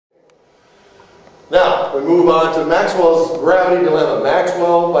Now, we move on to Maxwell's gravity dilemma.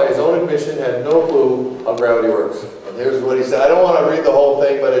 Maxwell, by his own admission, had no clue how gravity works. And here's what he said. I don't want to read the whole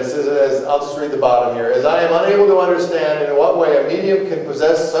thing, but it says, I'll just read the bottom here. As I am unable to understand in what way a medium can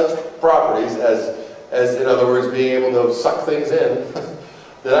possess such properties as in other words, being able to suck things in,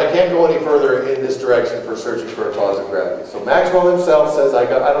 that I can't go any further in this direction for searching for a cause of gravity. So Maxwell himself says, I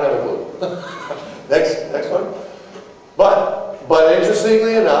don't have a clue. Next one. But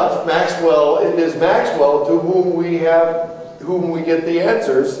interestingly enough, it is Maxwell to whom we get the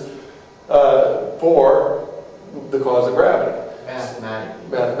answers for the cause of gravity.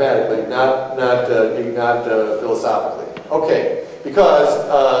 Mathematically, not philosophically. Okay,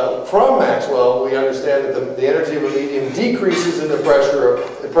 because from Maxwell we understand that the energy of a medium decreases in the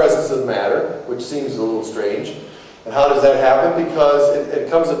presence of matter, which seems a little strange. And how does that happen? Because it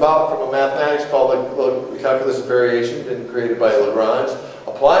comes about from a mathematics called the calculus of variation, created by Lagrange.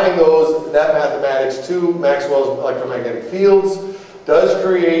 Applying that mathematics to Maxwell's electromagnetic fields does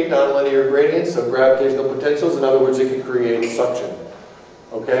create nonlinear gradients of gravitational potentials. In other words, it can create suction.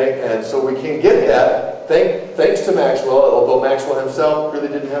 Okay, and so we can get that thanks to Maxwell, although Maxwell himself really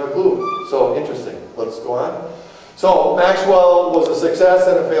didn't have a clue. So interesting. Let's go on. So Maxwell was a success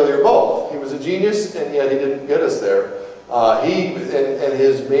and a failure both. He was a genius, and yet he didn't get us there. And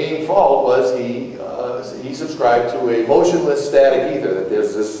his main fault was he subscribed to a motionless static ether, that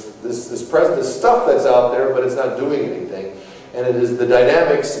there's this stuff that's out there, but it's not doing anything, and it is the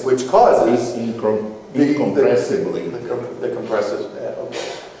dynamics which causes the compressive.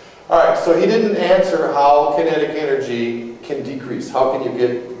 Okay. All right. So he didn't answer how kinetic energy can decrease. How can you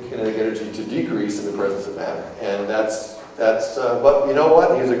get kinetic energy to decrease in the presence of matter? And but you know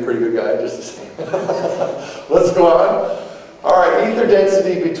what? He's a pretty good guy, just the same. Let's go on. All right, ether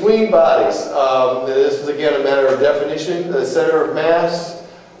density between bodies. This is again a matter of definition. The center of mass.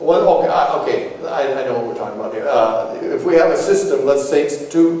 Okay, I know what we're talking about here. If we have a system, let's say it's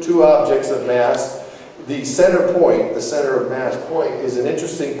two objects of mass, the center of mass point is an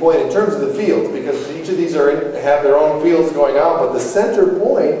interesting point in terms of the fields, because each of these have their own fields going out, but the center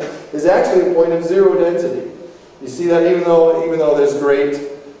point is actually a point of zero density. You see that even though there's great,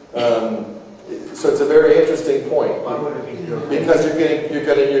 so it's a very interesting point. Why would it be zero? Because you're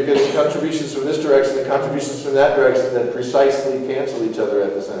getting contributions from this direction and contributions from that direction that precisely cancel each other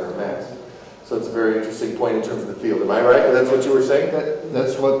at the center of mass. So it's a very interesting point in terms of the field. Am I right? That's what you were saying?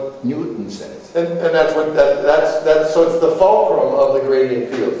 That's what Newton says. And that's what so it's the fulcrum of the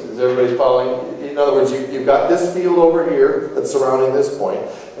gradient fields. Is everybody following? In other words, you've got this field over here that's surrounding this point,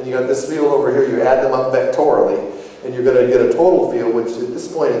 and you got this field over here. You add them up vectorially, and you're going to get a total field, which at this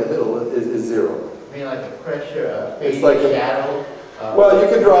point in the middle is zero. I mean, like a pressure, it's like a shadow. Well, you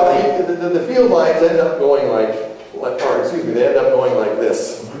can draw the field lines end up going they end up going like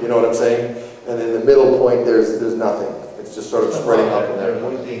this. You know what I'm saying? And in the middle point, there's nothing. It's just sort of spreading out from there.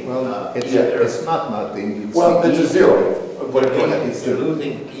 Well, it's not nothing. Well, it's a zero. But you're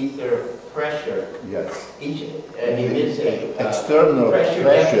losing ether pressure. Yes. Each emits a external pressure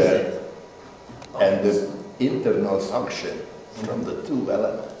pressure and the internal suction from the two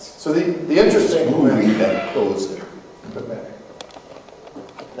elements. So the interesting moving them closer.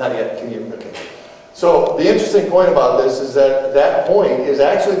 Not yet. Can you? Okay. So the interesting point about this is that point is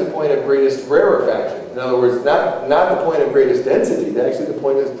actually the point of greatest rarefaction. In other words, not the point of greatest density. Actually, the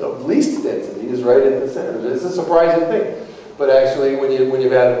point of least density is right in the center. It's a surprising thing, but actually, when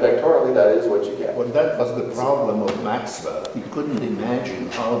you've added vectorially, that is what you get. Well, that was the problem of Maxwell. He couldn't imagine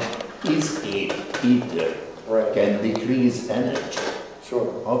how his ether can decrease energy.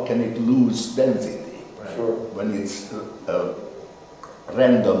 Sure. How can it lose density? Sure. When it's a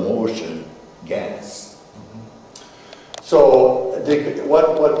random motion gas. So what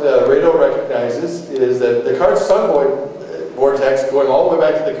Rado recognizes is that Descartes' sun vortex, going all the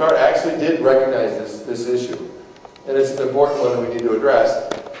way back to Descartes, actually did recognize this issue. And it's an important one we need to address,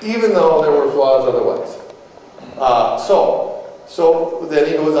 even though there were flaws otherwise. So then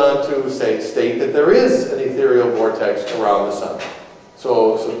he goes on to state that there is an ethereal vortex around the sun.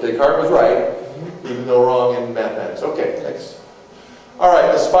 So Descartes was right, even though wrong in mathematics. Okay, next. All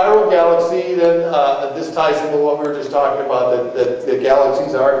right, the spiral galaxy, then this ties into what we were just talking about, that the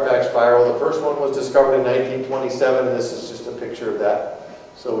galaxies are in fact spiral. The first one was discovered in 1927, and this is just a picture of that.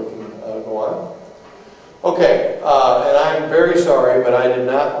 So we can go on. Okay, and I'm very sorry, but I did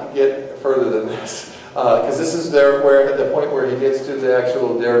not get further than this, because this is the point where he gets to the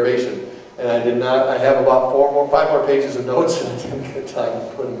actual derivation. And I have about 5 more pages of notes, and I didn't get time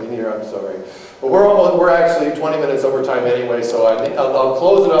to put them in here, I'm sorry. But we're actually 20 minutes over time anyway, so I'll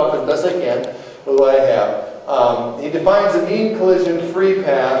close it off as best I can with what I have. He defines a mean collision-free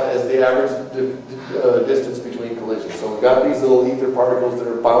path as the average distance between collisions. So we've got these little ether particles that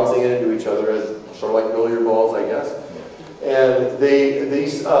are bouncing into each other as sort of like billiard balls, I guess. And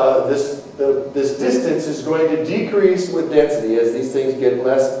this distance is going to decrease with density as these things get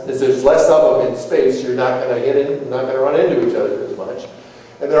less, as there's less of them in space, you're not going to hit it, not going to run into each other as much.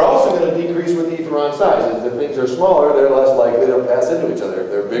 And they're also going to decrease with Aethron size. As the things are smaller, they're less likely to pass into each other. If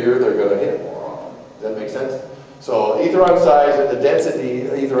they're bigger, they're going to hit more often. Does that make sense? So Aethron size and the density,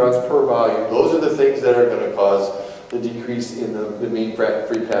 Aethrons per volume, those are the things that are going to cause the decrease in the mean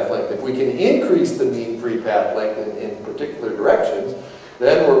free path length. If we can increase the mean free path length in particular directions,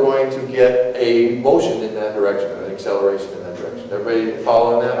 then we're going to get a motion in that direction, an acceleration in that direction. Everybody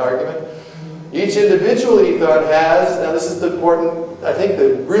following that argument? Each individual Aethron has, now this is the important, I think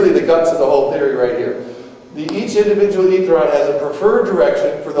really the guts of the whole theory right here. Each individual Aethron has a preferred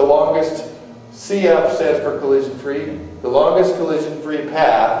direction for the longest, CF stands for collision free. The longest collision free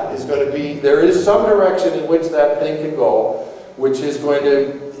path is going to be, there is some direction in which that thing can go, which is going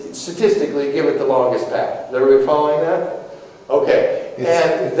to statistically give it the longest path. Is everybody following that? Okay,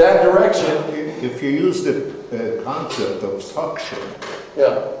 and that direction... If you use the concept of suction,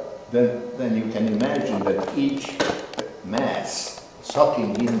 yeah. then you can imagine that each mass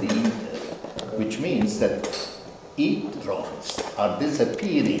sucking in the ether, which means that electrons are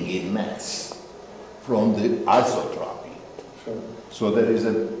disappearing in mass from the isotropy. Sure. So there is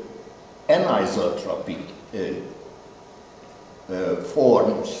an anisotropic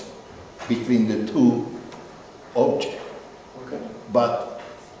forms between the two objects. Okay. But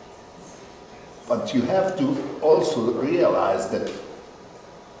you have to also realize that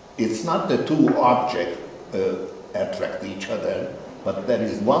it's not the two objects attract each other, but there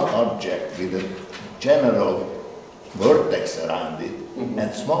is one object with a general vertex around it,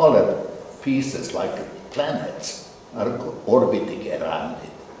 and smaller pieces like planets are orbiting around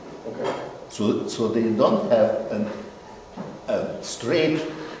it. Okay. So they don't have a straight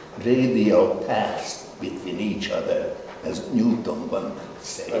radial path between each other, as Newton wanted to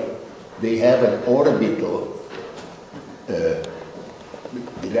say. Right. They have an orbital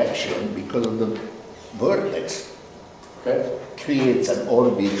direction because of the vertex. Okay. Creates an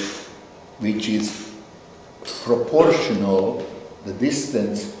orbit which is proportional, the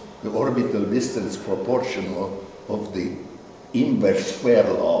distance, the orbital distance proportional of the inverse square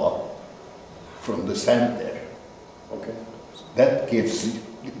law from the center. Okay. That gives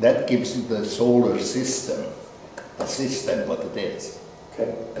the solar system, a system what it is.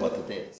 Okay. What it is.